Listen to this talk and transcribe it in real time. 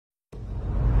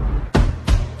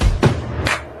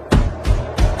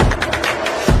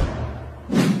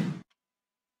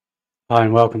Hi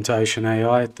and welcome to Ocean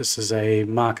AI. This is a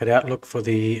market outlook for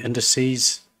the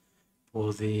indices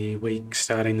for the week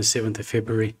starting the 7th of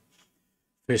February.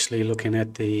 Firstly, looking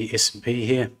at the S&P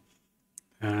here.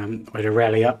 We had a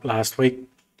rally up last week.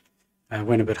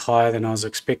 Went a bit higher than I was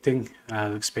expecting.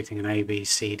 Expecting an A, B,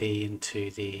 C, D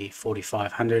into the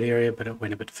 4,500 area, but it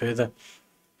went a bit further.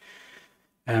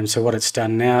 So what it's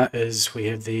done now is we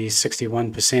have the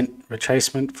 61%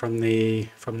 retracement from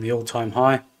the all-time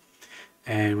high.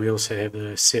 And we also have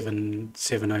the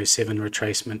 707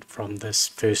 retracement from this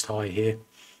first high here.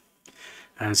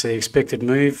 So the expected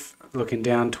move looking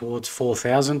down towards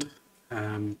 4,000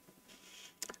 over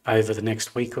the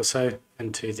next week or so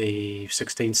into the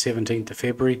 16th, 17th of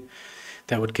February.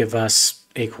 That would give us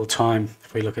equal time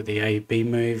if we look at the A-B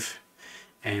move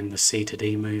and the C to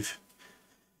D move.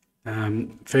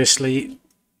 Firstly,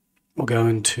 we'll go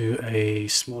into a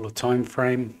smaller time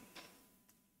frame.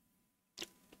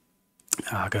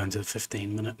 I'll go into the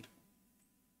 15-minute.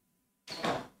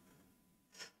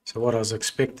 So what I was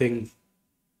expecting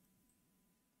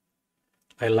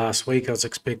last week, I was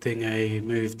expecting a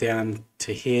move down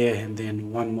to here and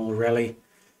then one more rally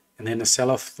and then a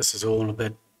sell-off. This is all a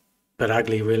bit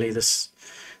ugly, really. There's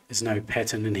no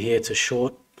pattern in here to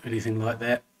short, anything like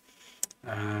that.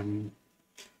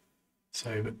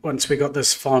 So once we got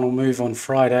this final move on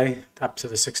Friday up to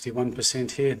the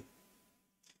 61% here,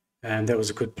 and that was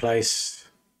a good place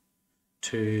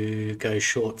to go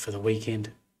short for the weekend.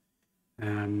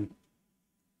 So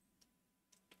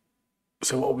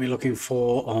what we'll be looking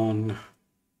for on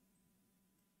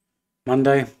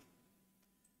Monday,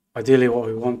 ideally what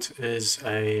we want is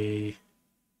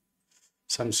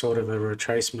some sort of a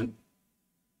retracement.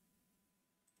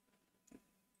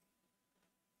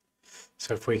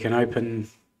 So if we can open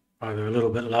either a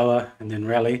little bit lower and then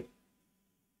rally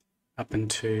up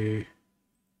into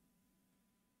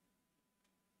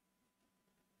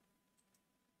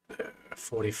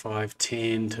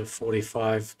 45.10 to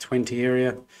 45.20 area,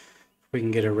 if we can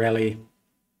get a rally,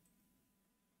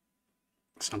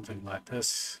 something like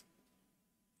this,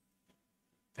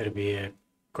 that'd be a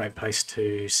great place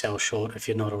to sell short if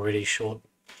you're not already short.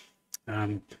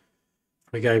 If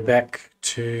we go back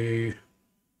to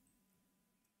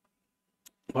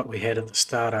what we had at the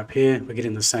start up here, we're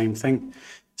getting the same thing.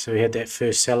 So we had that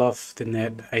first sell-off, then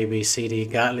that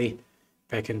ABCD Gartley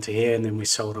back into here, and then we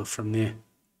sold off from there.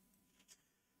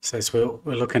 So that's what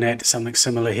we're looking at, something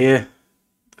similar here.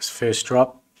 This first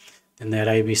drop, then that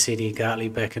ABCD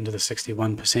Gartley back into the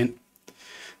 61%.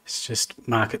 It's just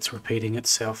markets repeating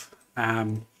itself.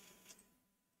 But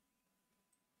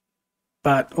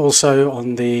also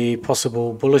on the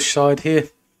possible bullish side here,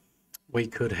 we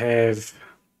could have,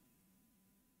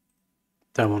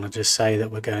 don't want to just say that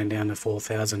we're going down to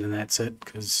 4,000 and that's it,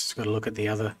 because you've got to look at the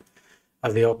other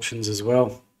options as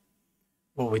well.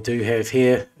 What we do have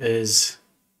here is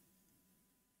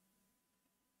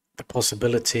the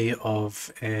possibility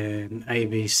of an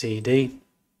ABCD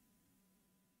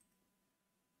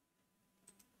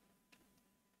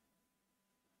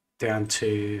down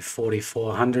to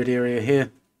 4,400 area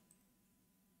here,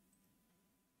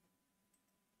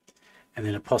 and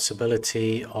then a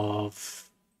possibility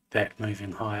of that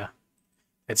moving higher.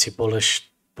 That's your bullish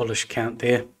count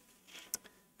there.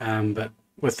 But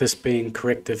with this being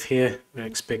corrective here, we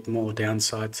expect more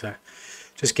downside. So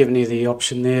just giving you the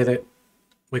option there that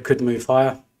we could move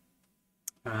higher,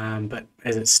 but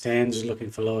as it stands, looking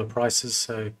for lower prices.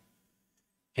 So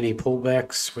any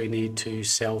pullbacks, we need to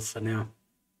sell for now.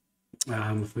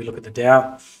 If we look at the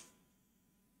Dow,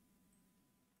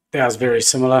 Dow's very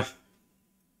similar.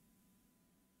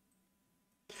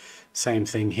 Same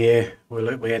thing here.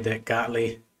 We had that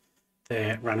Gartley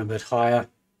that run a bit higher.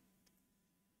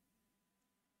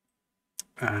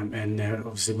 And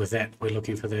obviously with that, we're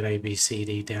looking for that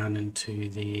ABCD down into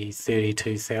the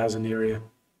 32,000 area.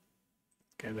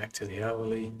 Go back to the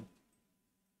hourly.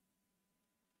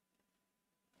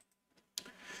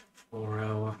 4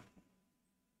 hour.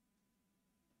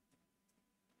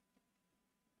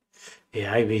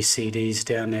 Yeah, ABCD's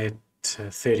down at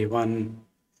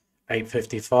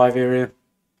 31,855 area.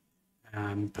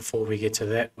 Before we get to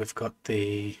that, we've got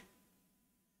the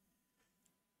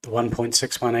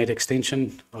 1.618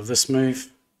 extension of this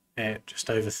move at just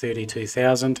over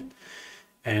 32,000,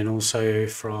 and also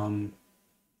from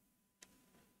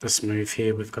this move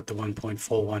here we've got the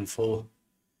 1.414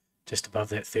 just above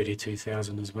that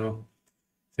 32,000 as well.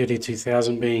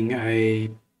 32,000 being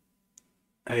a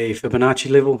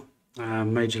Fibonacci level,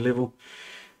 major level,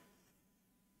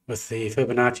 with the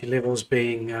Fibonacci levels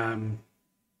being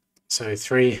so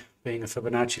 3 being a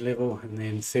Fibonacci level, and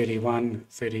then 31,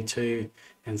 32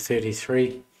 and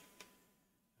 33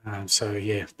 So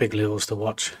yeah, big levels to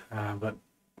watch, but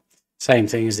same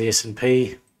thing as the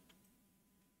S&P.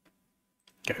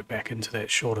 Go back into that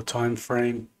shorter time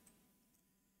frame.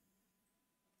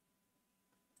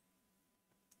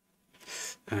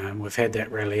 We've had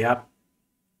that rally up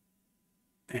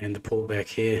and the pullback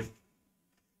here.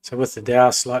 So with the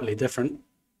Dow, slightly different.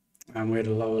 We're at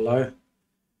a lower low.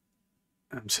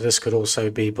 So this could also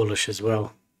be bullish as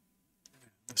well.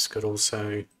 This could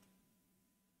also,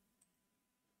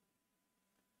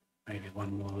 maybe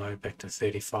one more low back to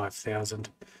 35,000.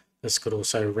 This could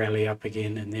also rally up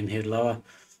again and then head lower,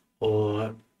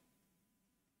 or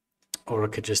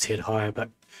it could just head higher. But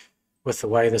with the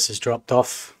way this has dropped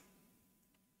off,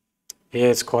 yeah,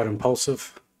 it's quite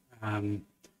impulsive.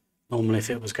 Normally if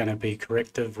it was going to be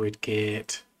corrective, we'd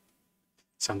get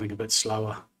something a bit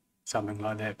slower, something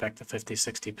like that, back to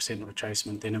 50-60%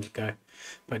 retracement, then it would go.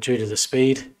 But due to the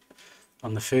speed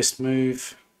on the first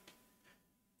move,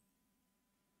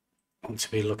 I want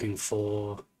to be looking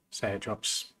for, say it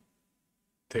drops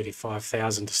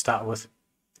 35,000 to start with,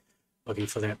 looking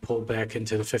for that pullback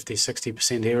into the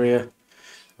 50-60% area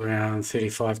around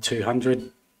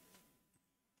 35,200.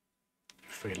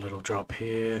 Free little drop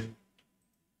here,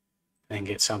 then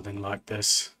get something like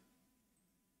this.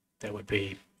 That would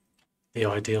be the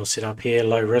ideal setup here,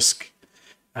 low risk.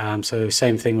 So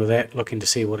same thing with that, looking to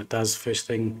see what it does first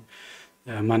thing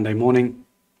Monday morning,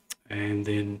 and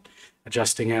then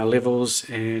adjusting our levels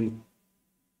and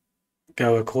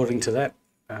go according to that.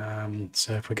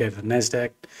 So if we go to the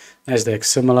Nasdaq's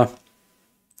similar.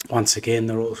 Once again,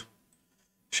 they're all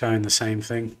showing the same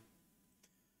thing.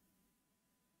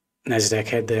 Nasdaq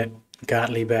had that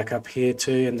Gartley back up here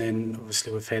too, and then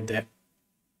obviously we've had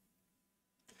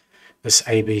this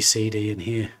ABCD in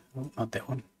here. Oh, not that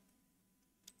one.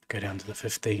 Go down to the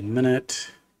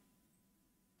 15-minute.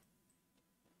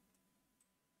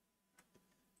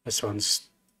 This one's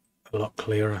a lot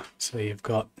clearer. So you've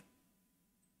got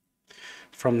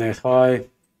from that high,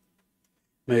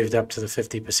 moved up to the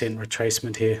 50%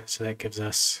 retracement here. So that gives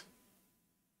us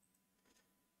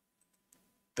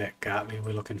that Gartley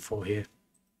we're looking for here.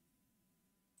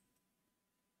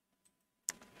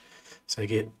 So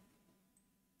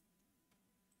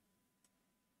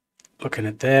looking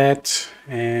at that,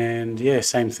 and yeah,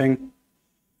 same thing.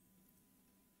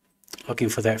 Looking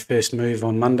for that first move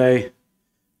on Monday,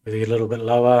 whether you're a little bit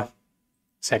lower,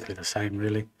 exactly the same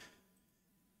really.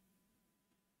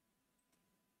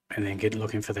 And then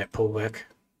looking for that pullback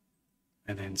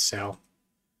and then sell.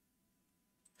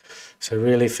 So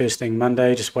really first thing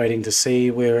Monday, just waiting to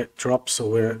see where it drops or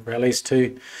where it rallies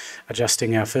to,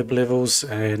 adjusting our fib levels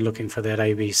and looking for that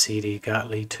ABCD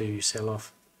Gartley to sell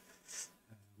off.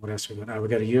 What else we got? Oh, we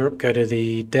go to Europe, go to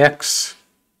the DAX.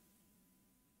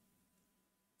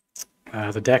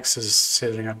 The DAX is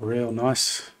settling up real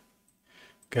nice.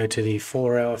 Go to the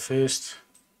 4-hour first.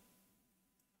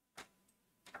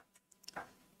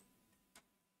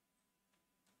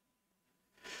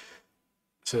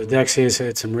 So the DAX here has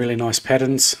had some really nice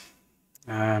patterns.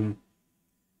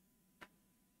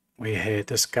 We had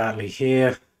this Gartley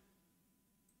here,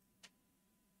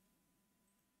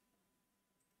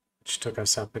 which took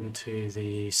us up into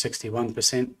the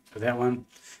 61% for that one,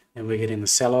 and we're getting the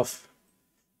sell-off.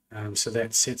 So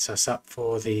that sets us up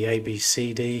for the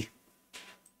ABCD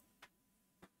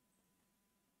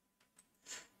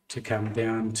to come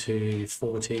down to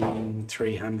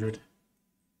 14,300.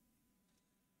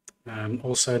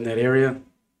 Also in that area,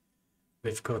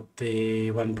 we've got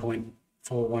the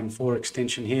 1.414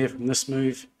 extension here from this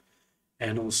move,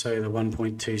 and also the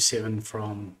 1.27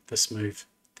 from this move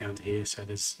down to here. So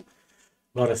there's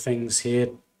a lot of things here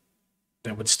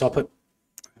that would stop it.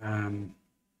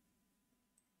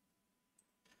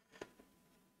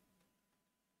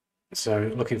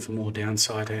 So looking for more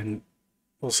downside, and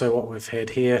also what we've had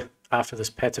here after this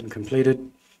pattern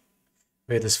completed,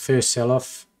 we had this first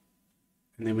sell-off,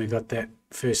 and then we got that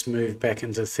first move back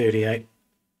into 38,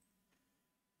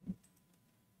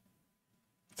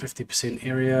 50%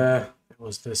 area. It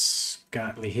was this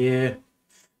Gartley here,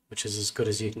 which is as good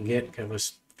as you can get. Gave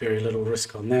us very little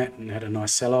risk on that and had a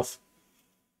nice sell-off.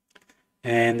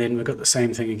 And then we got the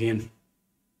same thing again.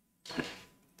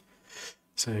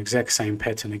 So exact same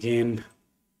pattern again.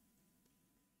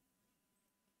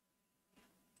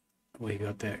 We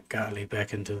got that Gartley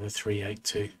back into the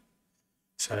 382.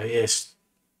 So yes,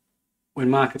 when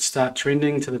markets start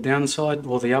trending to the downside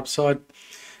or the upside,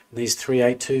 these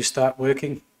 382 start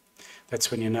working, that's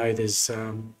when you know there's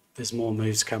more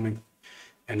moves coming,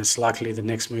 and it's likely the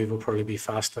next move will probably be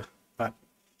faster. But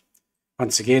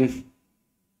once again,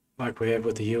 like we have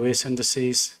with the US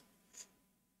indices,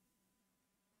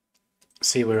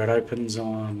 see where it opens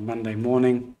on Monday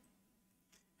morning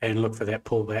and look for that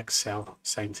pullback sell.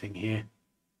 Same thing here.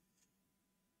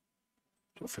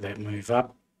 Look for that move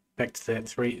up back to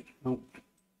that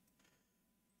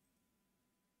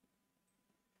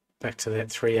back to that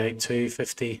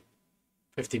 382.50,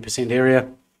 50% area,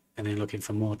 and then looking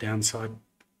for more downside.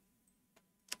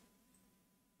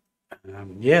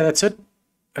 Yeah, that's it.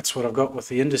 That's what I've got with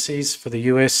the indices for the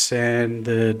US and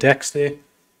the DAX there.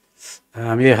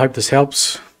 Yeah, hope this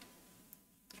helps.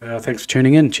 Thanks for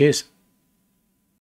tuning in. Cheers.